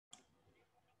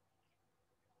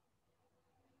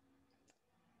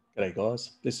G'day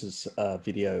guys, this is a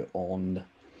video on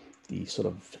the sort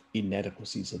of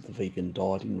inadequacies of the vegan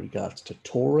diet in regards to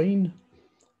taurine.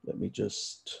 Let me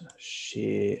just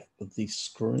share the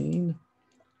screen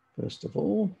first of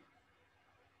all.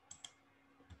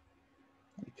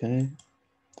 Okay,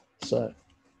 so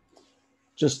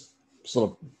just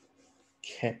sort of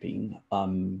capping,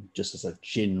 just as a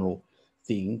general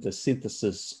thing, the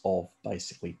synthesis of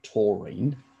basically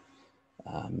taurine,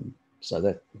 so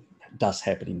that does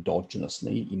happen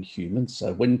endogenously in humans.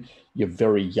 So when you're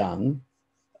very young,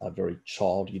 a very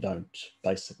child, you don't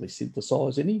basically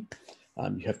synthesize any.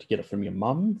 You have to get it from your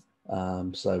mum.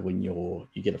 So when you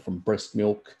get it from breast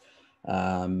milk,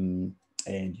 and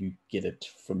you get it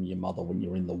from your mother when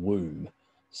you're in the womb.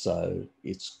 So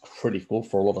it's critical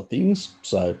for a lot of things.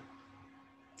 So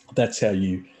that's how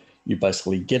you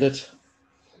basically get it.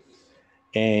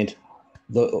 And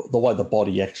the way the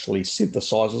body actually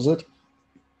synthesizes it,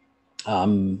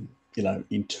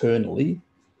 internally,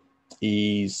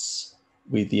 is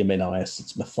with the amino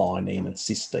acids methionine and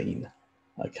cysteine.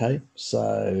 Okay,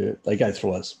 so they go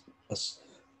through a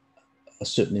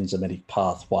certain enzymatic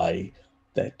pathway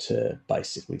that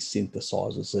basically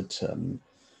synthesizes it.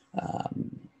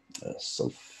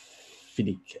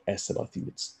 Sulfinic acid, I think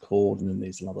it's called, and then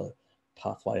there's another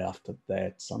pathway after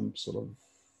that. Some sort of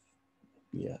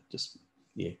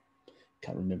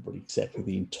can't remember exactly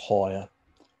the entire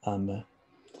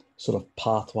sort of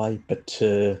pathway, but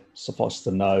suffice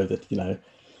to know that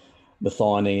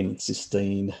methionine and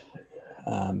cysteine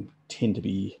tend to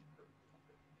be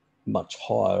much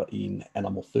higher in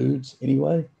animal foods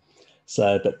anyway.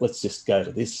 So, but let's just go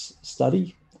to this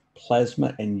study: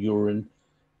 plasma and urine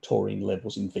taurine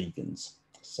levels in vegans.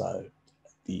 So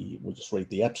we'll just read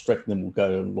the abstract, and then we'll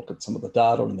go and look at some of the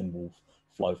data, and then we'll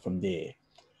flow from there.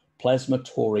 Plasma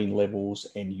taurine levels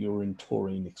and urine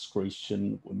taurine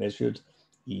excretion were measured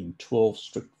in 12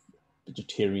 strict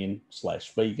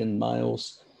vegetarian/vegan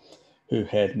males who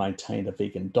had maintained a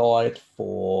vegan diet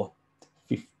for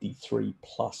 53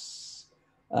 plus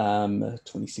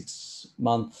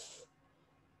 26-month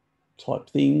type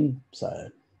thing.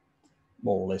 So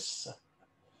more or less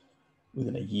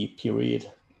within a year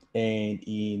period. And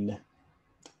in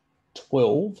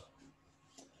 12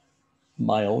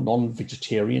 male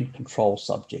non-vegetarian control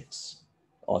subjects.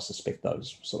 I suspect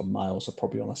those sort of males are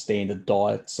probably on a standard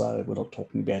diet, so we're not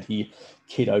talking about here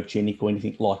ketogenic or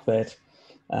anything like that.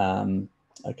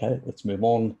 Okay, let's move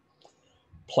on.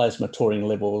 Plasma taurine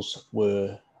levels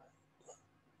were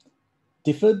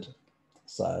differed,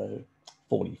 so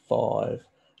 45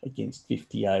 against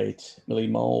 58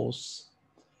 millimoles.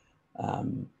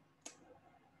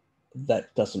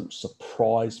 That doesn't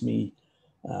surprise me.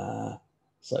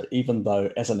 So even though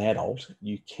as an adult,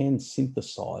 you can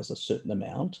synthesize a certain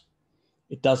amount,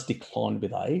 it does decline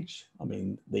with age. I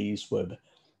mean, these were,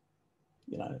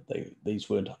 these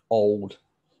weren't old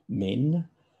men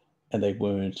and they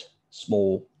weren't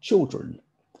small children.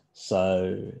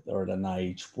 So they're at an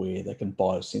age where they can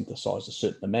biosynthesize a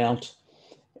certain amount.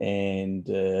 And,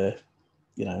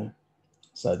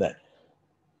 so that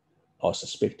I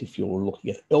suspect if you're looking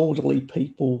at elderly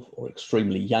people or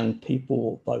extremely young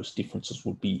people, those differences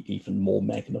would be even more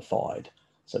magnified.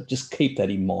 So just keep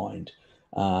that in mind,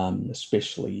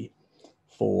 especially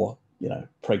for,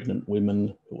 pregnant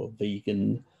women who are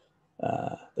vegan.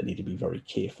 They need to be very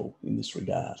careful in this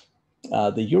regard.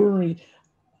 The urinary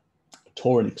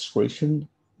taurine excretion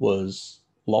was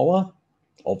lower.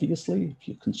 Obviously, if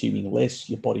you're consuming less,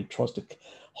 your body tries to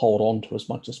hold on to as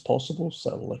much as possible,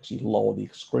 so it will actually lower the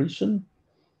excretion.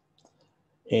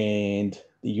 And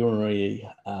the urinary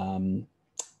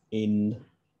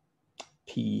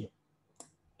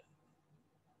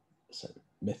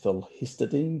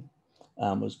methylhistidine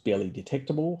was barely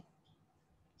detectable.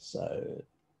 So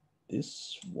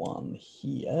this one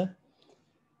here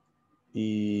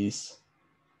is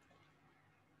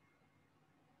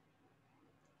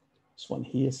this one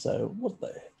here. So what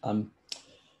the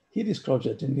here describes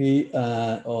the identity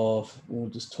of, we'll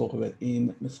just talk about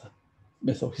in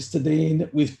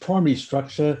methylhistidine with primary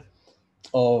structure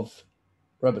of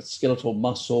rabbit skeletal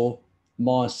muscle,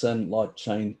 myosin light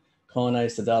chain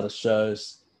kinase. The data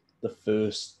shows the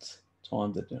first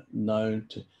time that known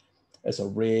to as a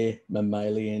rare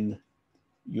mammalian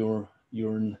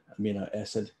urine amino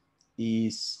acid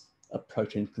is a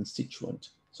protein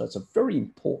constituent. So it's a very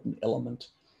important element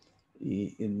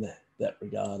in that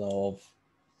regard of,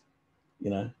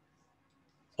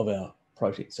 of our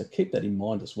protein. So keep that in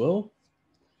mind as well.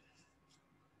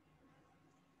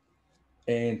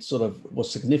 And sort of was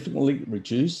significantly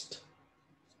reduced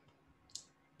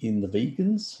in the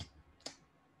vegans.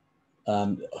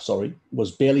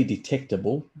 Was barely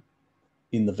detectable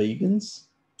in the vegans.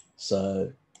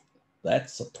 So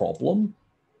that's a problem,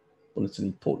 but it's an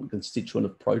important constituent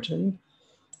of protein.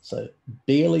 So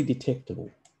barely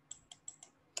detectable.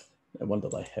 No wonder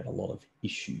they have a lot of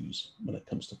issues when it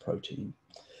comes to protein.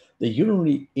 The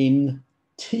urinary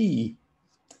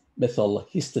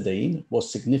N-T-methylhistidine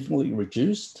was significantly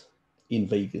reduced in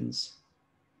vegans.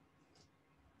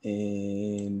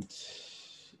 And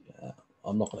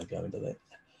I'm not going to go into that.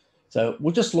 So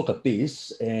we'll just look at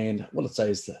this, and what it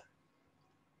says is that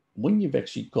when you've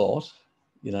actually got,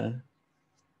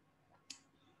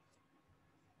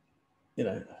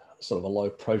 sort of a low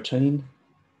protein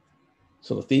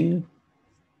sort of thing.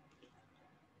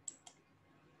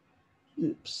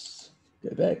 Oops,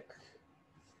 go back.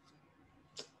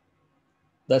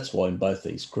 That's why in both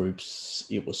these groups,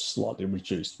 it was slightly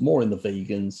reduced, more in the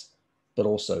vegans, but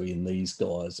also in these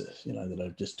guys, that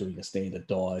are just doing a standard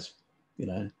diet,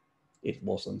 it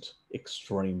wasn't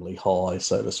extremely high,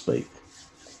 so to speak.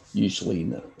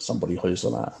 Usually somebody who's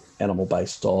on an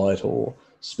animal-based diet or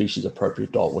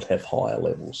species-appropriate diet would have higher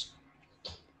levels.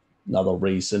 Another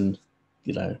reason,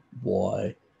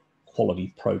 why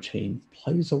quality protein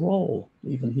plays a role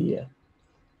even here.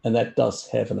 And that does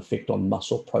have an effect on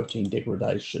muscle protein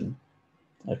degradation.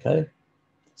 Okay,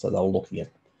 so they were looking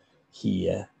at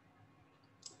here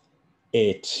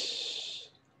at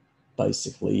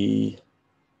basically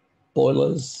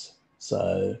boilers.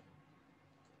 So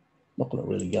not going to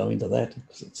really go into that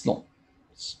because it's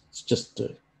just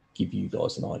to give you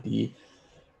guys an idea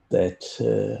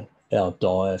that our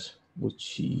diet,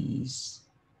 which is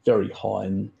very high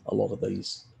in a lot of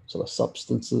these sort of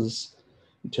substances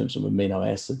in terms of amino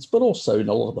acids, but also in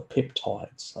a lot of the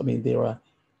peptides. I mean, there are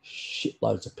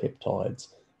shitloads of peptides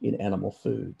in animal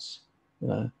foods,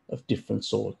 of different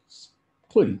sorts,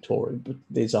 including taurine, but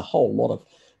there's a whole lot of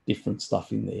different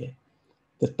stuff in there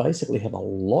that basically have a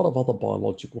lot of other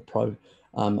biological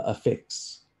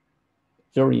effects.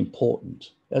 Very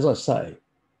important. As I say,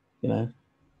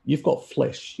 you've got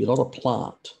flesh, you're not a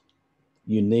plant.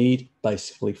 You need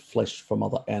basically flesh from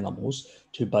other animals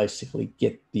to basically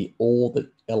get all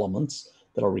the elements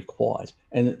that are required.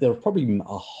 And there are probably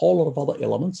a whole lot of other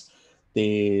elements.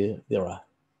 There are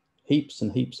heaps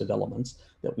and heaps of elements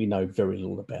that we know very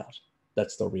little about.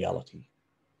 That's the reality.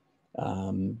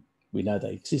 We know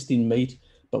they exist in meat,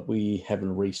 but we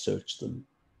haven't researched them.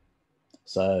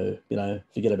 So,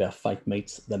 forget about fake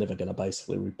meats. They're never going to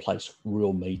basically replace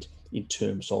real meat in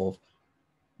terms of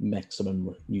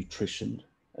maximum nutrition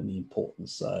and the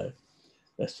importance. So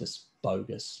that's just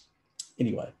bogus.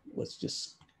 Anyway, let's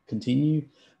just continue.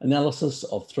 Analysis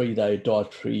of 3-day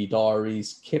dietary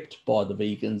diaries kept by the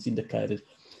vegans indicated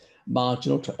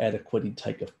marginal to adequate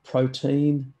intake of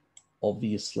protein.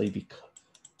 Obviously, because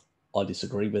I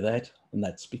disagree with that, and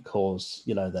that's because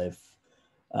they've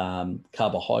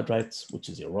carbohydrates, which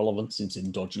is irrelevant since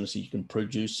endogenously you can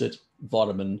produce it,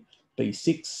 vitamin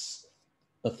B6,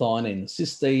 methionine,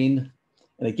 cysteine,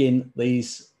 and again,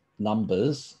 these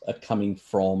numbers are coming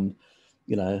from,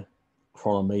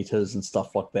 chronometers and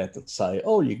stuff like that say,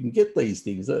 oh, you can get these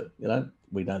things.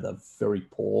 We know they're very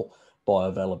poor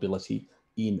bioavailability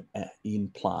in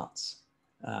plants.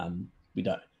 We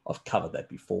don't. I've covered that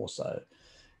before, so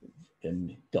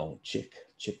and go and check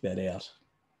that out.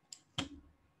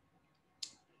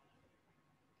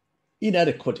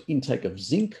 Inadequate intake of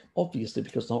zinc, obviously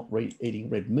because they're not eating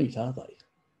red meat, are they?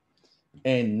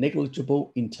 And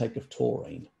negligible intake of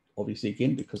taurine, obviously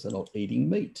again because they're not eating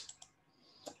meat.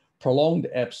 Prolonged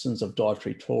absence of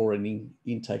dietary taurine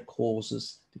intake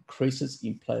causes decreases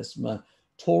in plasma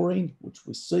taurine, which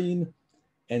we've seen,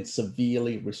 and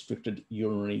severely restricted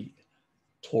urinary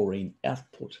taurine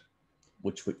output,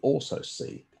 which we also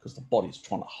see because the body's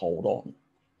trying to hold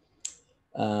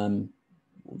on.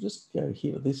 We'll just go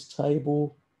here to this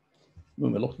table.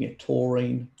 When we're looking at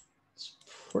taurine, it's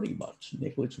pretty much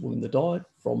negligible in the diet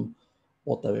from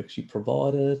what they've actually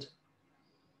provided.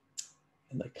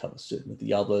 And they cover certain of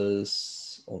the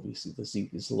others. Obviously, the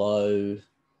zinc is low.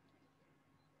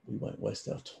 We won't waste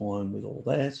our time with all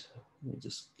that. We'll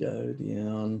just go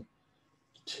down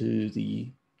to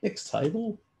the next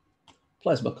table.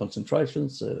 Plasma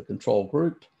concentrations, so the control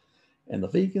group and the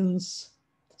vegans.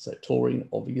 So taurine,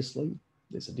 obviously,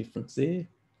 there's a difference there.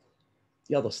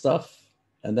 The other stuff,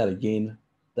 and that again,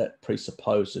 that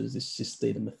presupposes this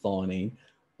cysteine and methionine,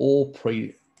 all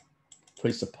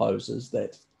presupposes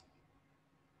that,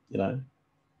 you know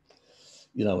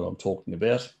what I'm talking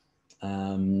about.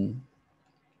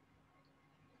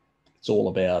 It's all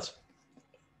about,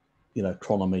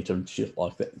 chronometer and shit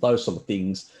like that. Those sort of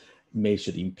things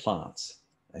measured in plants,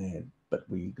 but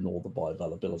we ignore the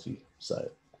bioavailability. So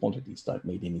quantities don't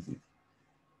mean anything.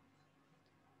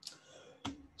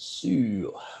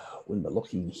 So when we're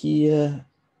looking here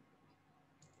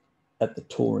at the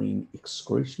taurine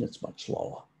excretion, it's much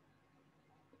lower.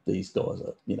 These guys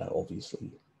are, you know, obviously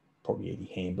probably eating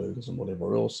hamburgers and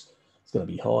whatever else. It's going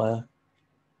to be higher.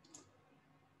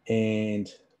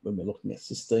 And when we're looking at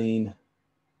cysteine,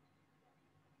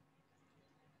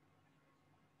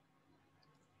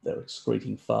 they're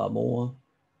excreting far more.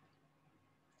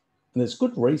 And there's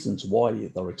good reasons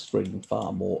why they're excreting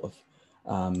far more of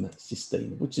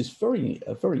cysteine, which is very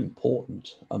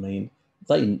important. I mean,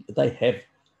 they have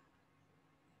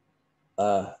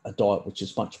a diet which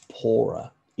is much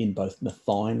poorer in both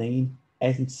methionine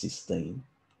and cysteine,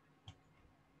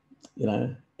 you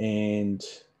know, and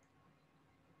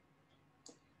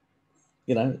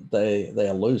you know they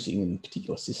are losing, in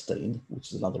particular cysteine,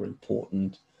 which is another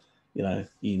important, you know,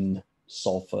 in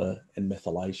sulfur and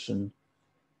methylation.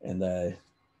 And they're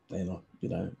not, you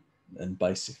know, and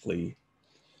basically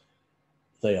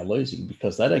they are losing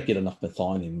because they don't get enough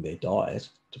methionine in their diet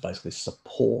to basically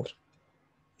support,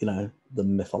 you know, the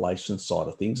methylation side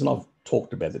of things. And I've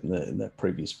talked about it in the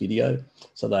previous video.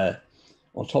 So they're,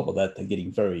 on top of that,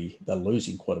 they're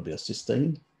losing quite a bit of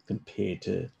cysteine compared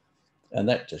to, and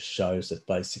that just shows that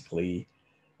basically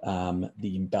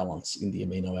the imbalance in the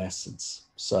amino acids.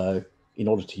 So in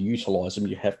order to utilize them,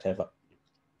 you have to have a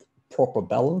proper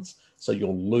balance, so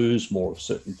you'll lose more of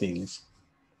certain things.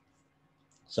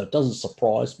 So it doesn't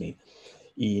surprise me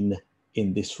in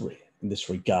this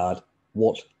regard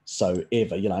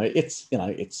whatsoever. You know,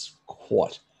 it's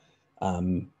quite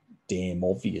damn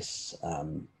obvious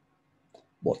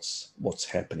what's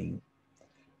happening.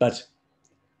 But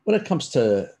when it comes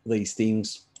to these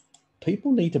things,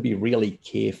 people need to be really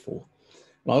careful.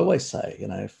 And I always say, you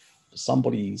know, if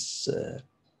somebody's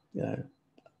you know,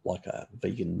 like a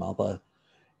vegan mother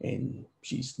and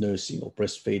she's nursing or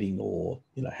breastfeeding or,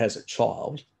 you know, has a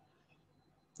child,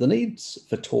 the needs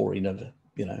for taurine,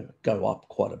 you know, go up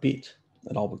quite a bit.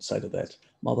 And I would say to that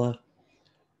mother,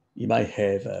 you may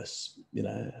have a, you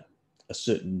know, a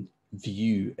certain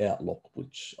view outlook,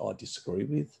 which I disagree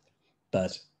with,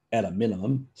 but at a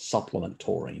minimum, supplement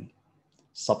taurine.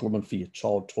 Supplement for your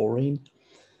child taurine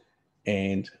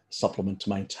and supplement to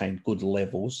maintain good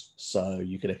levels so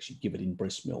you could actually give it in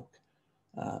breast milk.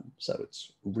 So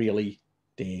it's really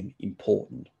damn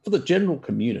important. For the general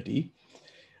community,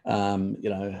 you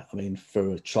know, I mean,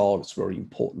 for a child, it's very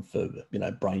important for, you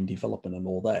know, brain development and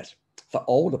all that. For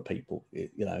older people, you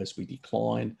know, as we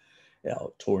decline,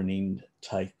 our taurine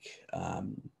intake,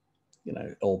 you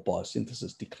know, or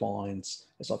biosynthesis declines,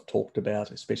 as I've talked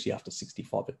about, especially after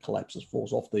 65, it collapses,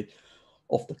 falls off the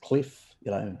cliff.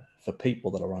 You know, for people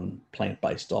that are on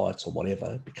plant-based diets or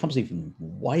whatever, it becomes even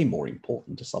way more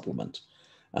important to supplement.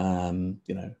 You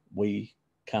know, we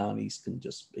carnies can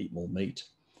just eat more meat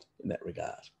in that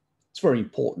regard. It's very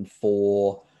important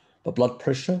for the blood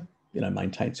pressure, you know,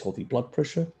 maintains healthy blood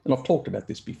pressure. And I've talked about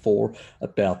this before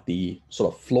about the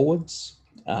sort of fluids,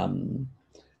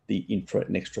 the intra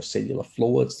and extracellular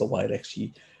fluids, the way it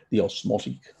actually, the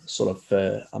osmotic sort of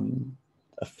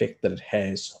effect that it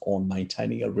has on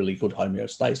maintaining a really good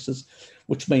homeostasis,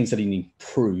 which means that it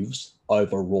improves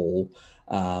overall,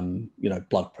 you know,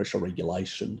 blood pressure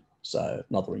regulation. So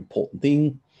another important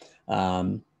thing.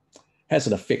 Has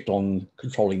an effect on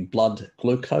controlling blood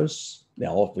glucose.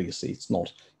 Now, obviously, it's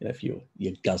not, you know, if you're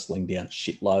guzzling down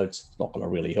shitloads, it's not going to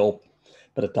really help,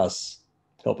 but it does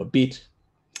help a bit.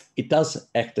 It does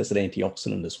act as an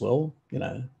antioxidant as well, you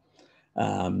know,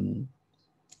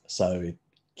 so it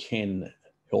can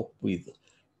help with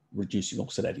reducing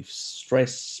oxidative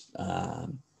stress.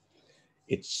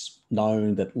 It's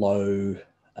known that low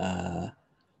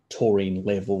taurine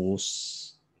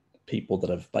levels, people that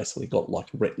have basically got like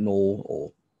retinal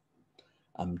or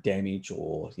damage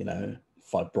or, you know,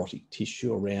 fibrotic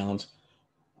tissue around,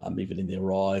 even in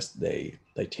their eyes, they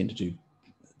tend to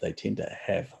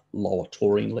have lower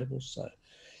taurine levels. So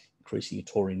increasing your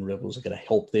taurine levels are going to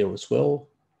help there as well.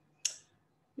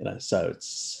 You know, so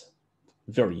it's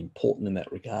very important in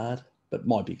that regard. But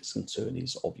my biggest concern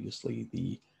is obviously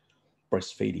the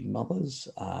breastfeeding mothers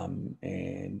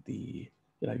and the,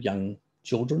 you know, young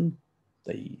children.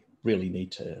 They really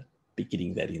need to be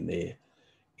getting that in their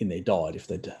diet.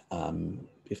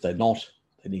 If they're not,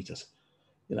 they need to,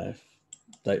 you know,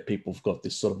 people have got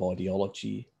this sort of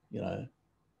ideology, you know,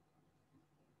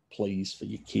 please for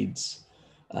your kids,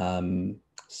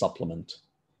 supplement.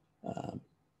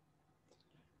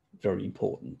 Very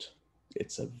important.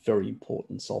 It's a very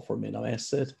important sulfur amino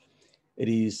acid. It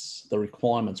is, the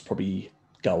requirements probably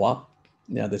go up.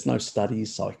 Now, there's no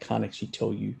studies, so I can't actually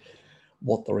tell you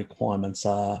what the requirements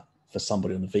are for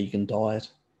somebody on a vegan diet.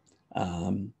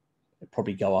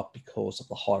 probably go up because of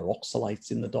the higher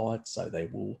oxalates in the diet. So they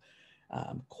will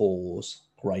cause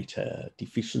greater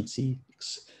deficiency,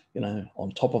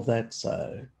 on top of that.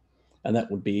 So, and that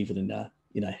would be even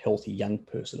in a healthy young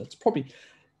person. It's probably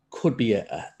could be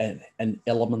an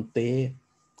element there.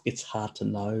 It's hard to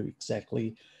know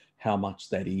exactly how much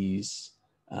that is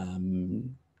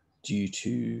due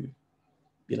to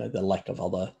the lack of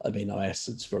other amino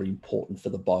acids very important for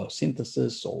the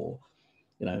biosynthesis, or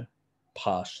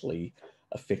partially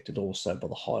affected also by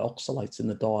the high oxalates in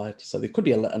the diet. So there could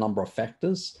be a number of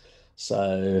factors.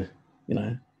 So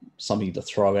something to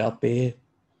throw out there,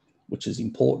 which is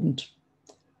important.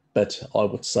 But I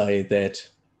would say that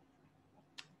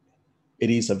it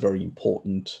is a very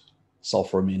important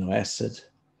sulfur amino acid,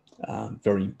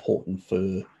 very important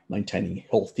for maintaining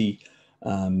healthy,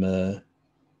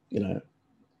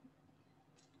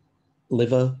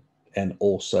 liver, and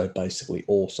also basically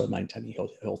also maintaining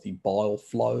healthy bile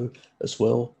flow as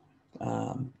well.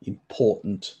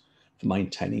 Important for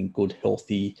maintaining good,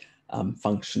 healthy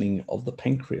functioning of the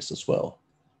pancreas as well.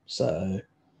 So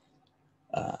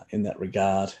in that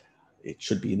regard, it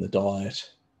should be in the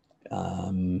diet.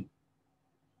 And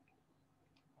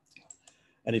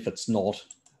if it's not,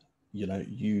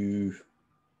 you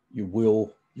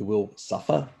will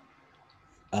suffer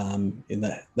in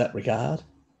that regard.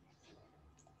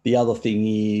 The other thing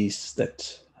is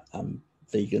that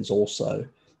vegans also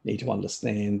need to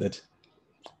understand that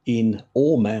in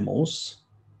all mammals,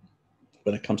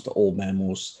 when it comes to all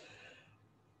mammals,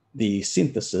 the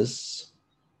synthesis,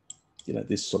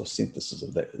 this sort of synthesis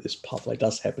of this pathway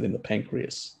does happen in the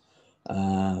pancreas.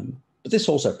 But this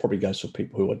also probably goes for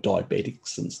people who are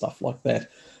diabetics and stuff like that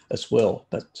as well.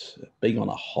 But being on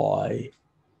a high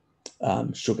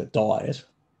sugar diet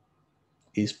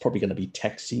is probably going to be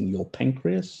taxing your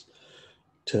pancreas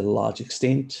to a large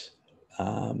extent.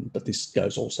 But this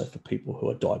goes also for people who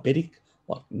are diabetic,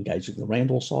 like engaging the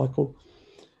Randall cycle,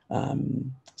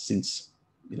 since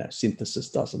synthesis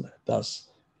does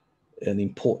an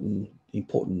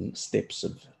important steps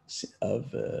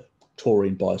of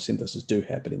taurine biosynthesis do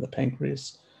happen in the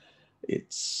pancreas.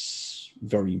 It's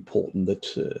very important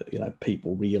that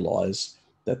people realise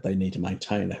that they need to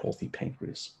maintain a healthy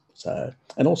pancreas. So,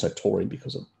 and also taurine,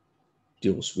 because it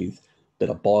deals with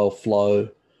better bile flow,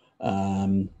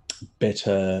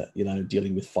 better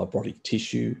dealing with fibrotic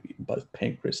tissue in both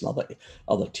pancreas and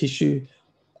other tissue.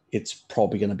 It's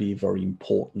probably going to be very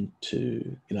important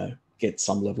to get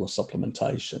some level of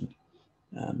supplementation.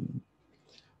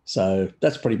 So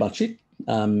that's pretty much it.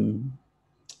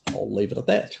 I'll leave it at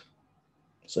that.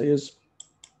 See yous.